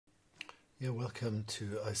Yeah, welcome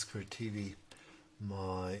to I2 TV.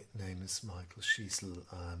 My name is Michael Schiessl.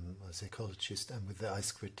 I'm a psychologist. I'm with the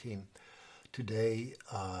I2 team. Today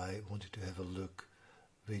I wanted to have a look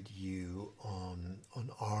with you on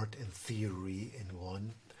art and theory in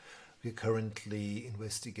one. We're currently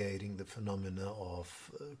investigating the phenomena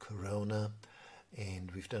of corona, and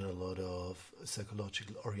we've done a lot of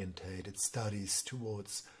psychological orientated studies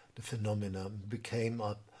towards the phenomena. We came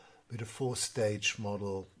up with a four-stage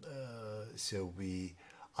model. So we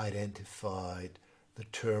identified the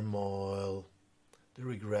turmoil, the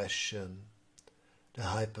regression, the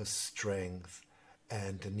hyperstrength,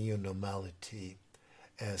 and the neonormality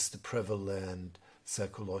as the prevalent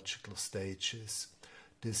psychological stages.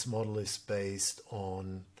 This model is based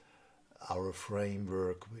on our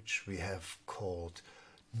framework, which we have called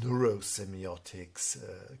neurosemiotics,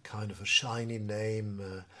 kind of a shiny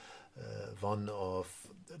name, one of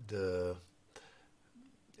the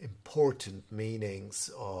important meanings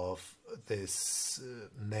of this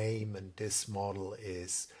name and this model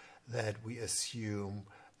is that we assume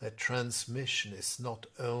that transmission is not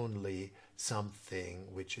only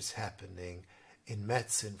something which is happening in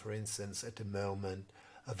medicine. For instance, at the moment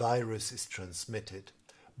a virus is transmitted,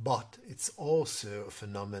 but it's also a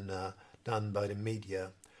phenomena done by the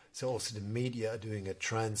media. So also the media are doing a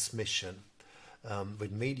transmission.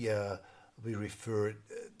 With media we refer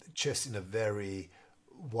just in a very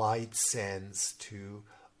wide sense to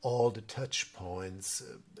all the touch points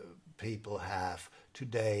people have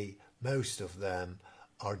today. Most of them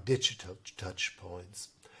are digital touch points.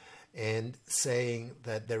 And saying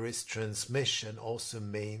that there is transmission also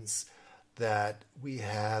means that we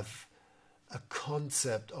have a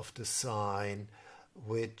concept of design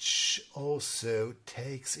which also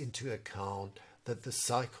takes into account that the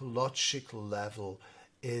psychological level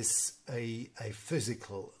is a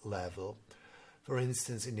physical level. For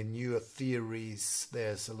instance, in the newer theories,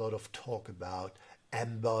 there's a lot of talk about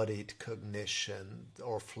embodied cognition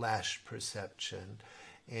or flash perception,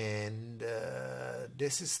 and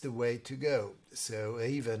this is the way to go. So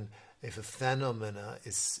even if a phenomena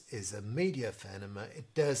is a media phenomena,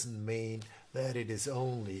 it doesn't mean that it is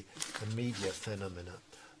only a media phenomena.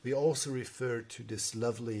 We also refer to this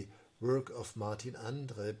lovely work of Martin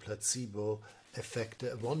Andre, Placebo Effect,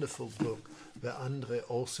 a wonderful book where Andre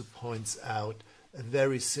also points out a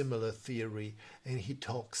very similar theory, and he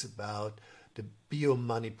talks about the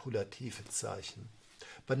biomanipulative Zeichen.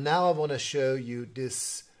 But now I want to show you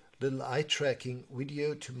this little eye tracking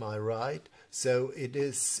video to my right. So it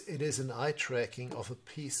is an eye tracking of a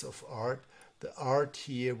piece of art. The art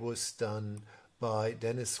here was done by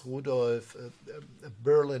Dennis Rudolph, a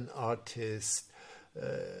Berlin artist.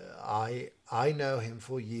 I know him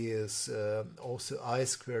for years. Also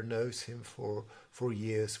I2 knows him for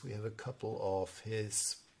years. We have a couple of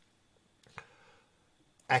his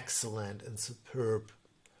excellent and superb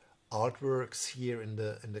artworks here in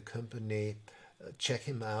the company. Check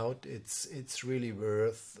him out. It's really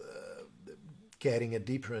worth getting a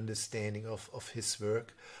deeper understanding of his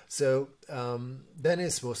work. So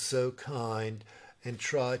Dennis was so kind and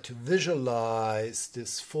tried to visualize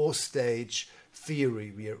this four-stage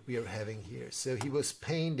theory we are having here. So he was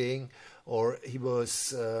painting, or he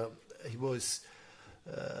was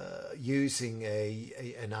using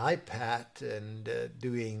an iPad and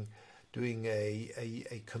doing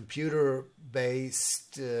a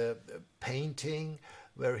computer-based painting,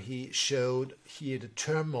 where he showed here the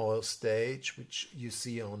turmoil stage, which you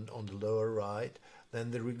see on the lower right,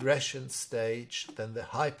 then the regression stage, then the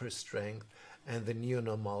hyperstrength, and the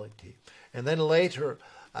neonormality. And then later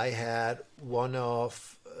I had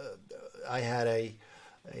a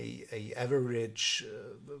average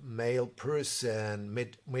male person,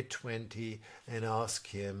 mid-20, and asked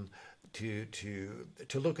him to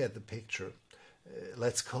look at the picture.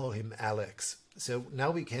 Let's call him Alex. So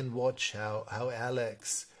now we can watch how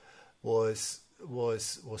Alex was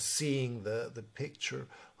seeing the picture.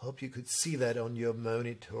 Hope you could see that on your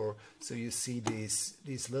monitor. So you see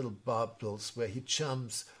these little bubbles where he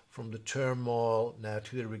jumps from the turmoil now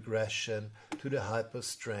to the regression, to the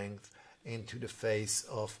hyperstrength, into the phase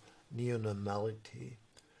of neonormality.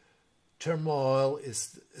 Turmoil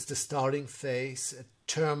is the starting phase. At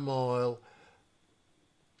turmoil,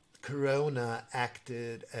 corona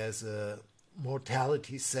acted as a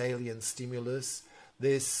mortality salient stimulus.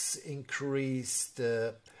 This increased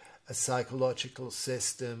a psychological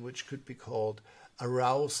system which could be called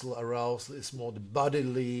arousal. Arousal is more the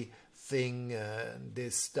bodily thing.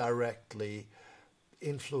 This directly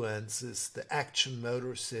influences the action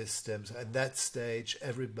motor systems. At that stage,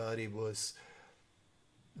 everybody was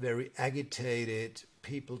very agitated.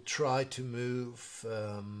 People tried to move.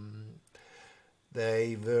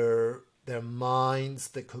 Their minds,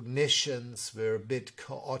 the cognitions were a bit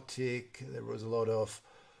chaotic. There was a lot of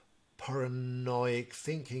paranoid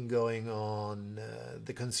thinking going on.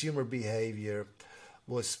 The consumer behavior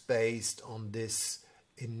was based on this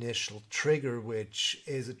initial trigger, which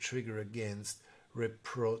is a trigger against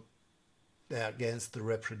the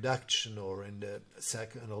reproduction, or in the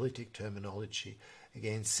psychoanalytic terminology,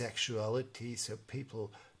 against sexuality. So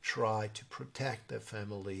people try to protect their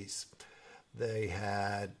families. They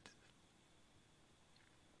have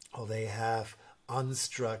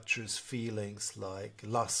unstructured feelings like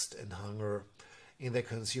lust and hunger. In their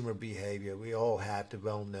consumer behavior, we all had the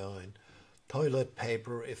well-known toilet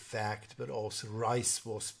paper effect, but also rice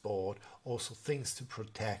was bought, also things to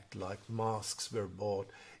protect like masks were bought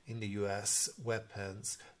in the US,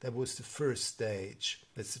 weapons. That was the first stage.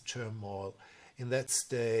 That's the turmoil. In that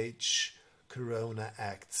stage, Corona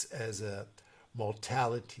acts as a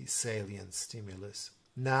mortality salient stimulus.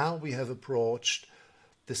 Now we have approached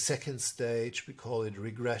the second stage. We call it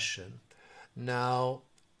regression. Now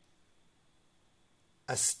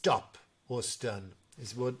a stop was done.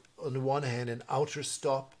 It's what, on the one hand, an outer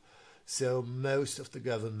stop. So most of the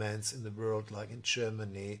governments in the world, like in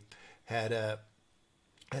Germany, had a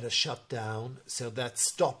shutdown. So that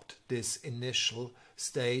stopped this initial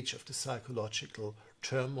stage of the psychological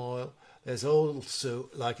turmoil. There's also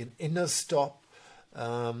like an inner stop.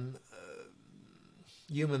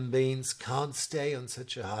 Human beings can't stay on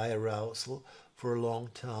such a high arousal for a long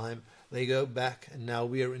time. They go back, and now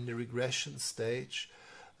we are in the regression stage.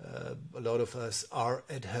 A lot of us are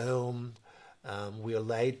at home. We are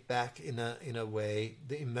laid back in a way.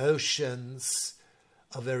 The emotions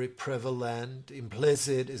are very prevalent.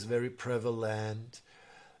 Implicit is very prevalent.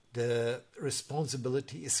 The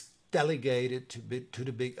responsibility is delegated to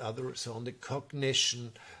the big other. So on the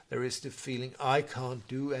cognition, there is the feeling, I can't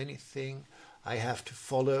do anything. I have to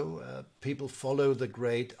follow. People follow the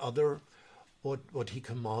great other, what he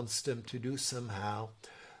commands them to do somehow.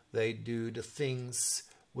 They do the things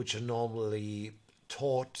which are normally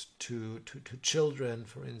taught to children.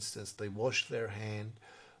 For instance, they wash their hand,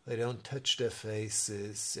 they don't touch their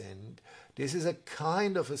faces, and this is a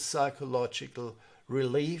kind of a psychological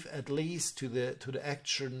relief, at least to the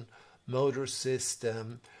action motor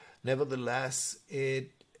system. Nevertheless,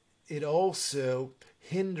 it also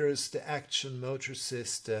hinders the action motor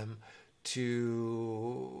system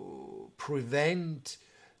to prevent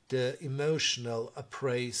the emotional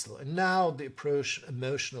appraisal. And now the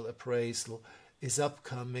emotional appraisal is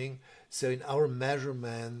upcoming. So in our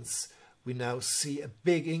measurements, we now see a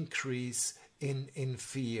big increase in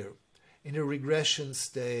fear. In the regression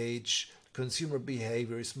stage, consumer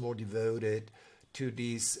behavior is more devoted to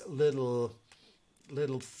these little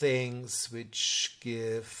things which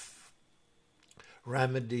give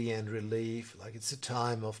remedy and relief. Like it's a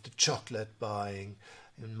time of the chocolate buying.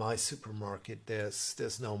 In my supermarket,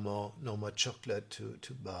 there's no more chocolate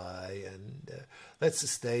to buy, and that's the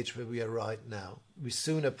stage where we are right now. We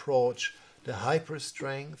soon approach the hyper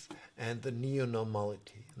strength and the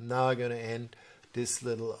neo-normality. Now I'm going to end this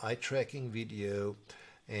little eye tracking video,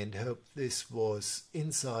 and hope this was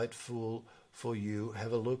insightful for you.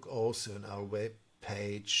 Have a look also on our web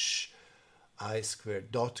page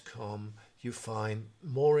i2.com. You find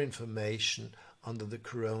more information under the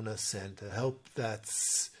Corona Center. Hope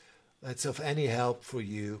that's of any help for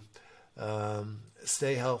you.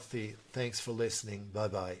 Stay healthy. Thanks for listening.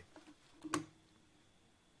 Bye-bye.